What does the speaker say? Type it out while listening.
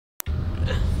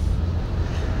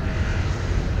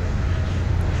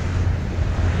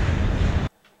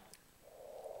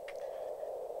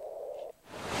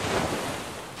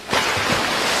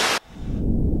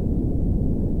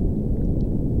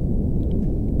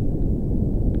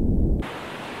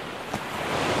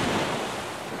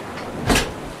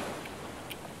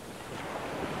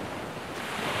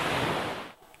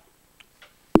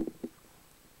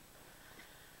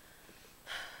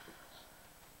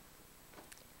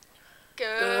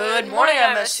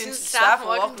IMS students and staff, and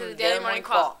welcome to the Daily Morning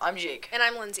Quah. I'm Jake. And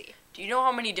I'm Lindsay. Do you know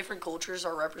how many different cultures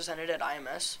are represented at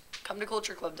IMS? Come to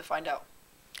Culture Club to find out.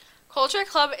 Culture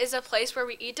Club is a place where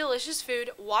we eat delicious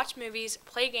food, watch movies,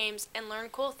 play games, and learn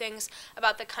cool things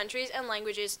about the countries and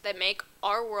languages that make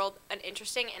our world an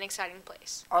interesting and exciting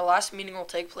place. Our last meeting will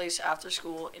take place after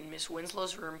school in Miss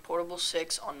Winslow's room, Portable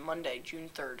 6, on Monday,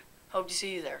 June 3rd. Hope to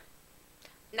see you there.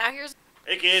 Now here's...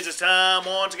 Hey kids, it's time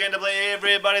once again to play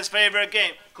everybody's favorite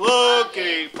game,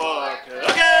 Looking for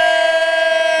Cookies!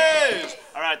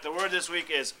 Alright, the word this week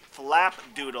is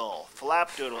flapdoodle.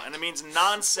 Flapdoodle, and it means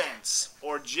nonsense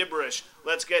or gibberish.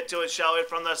 Let's get to it, shall we,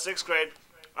 from the 6th grade.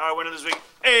 Our winner this week,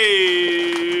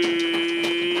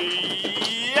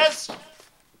 yes!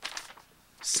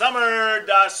 Summer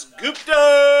Dasgupta!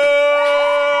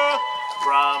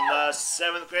 From the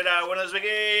 7th grade, our winner this week,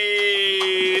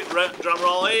 drum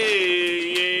roll, yes!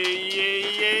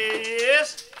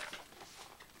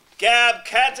 Gab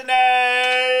Katanen!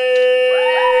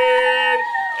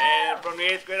 And from the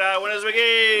 8th grade, our winner this week,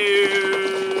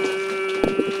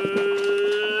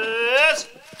 yes!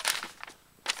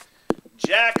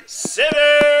 Jack Simmons!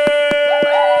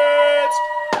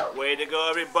 Way to go,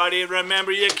 everybody.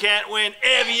 Remember, you can't win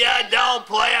if you don't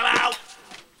play them out.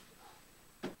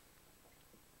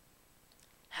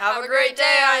 Have a great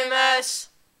day, IMS!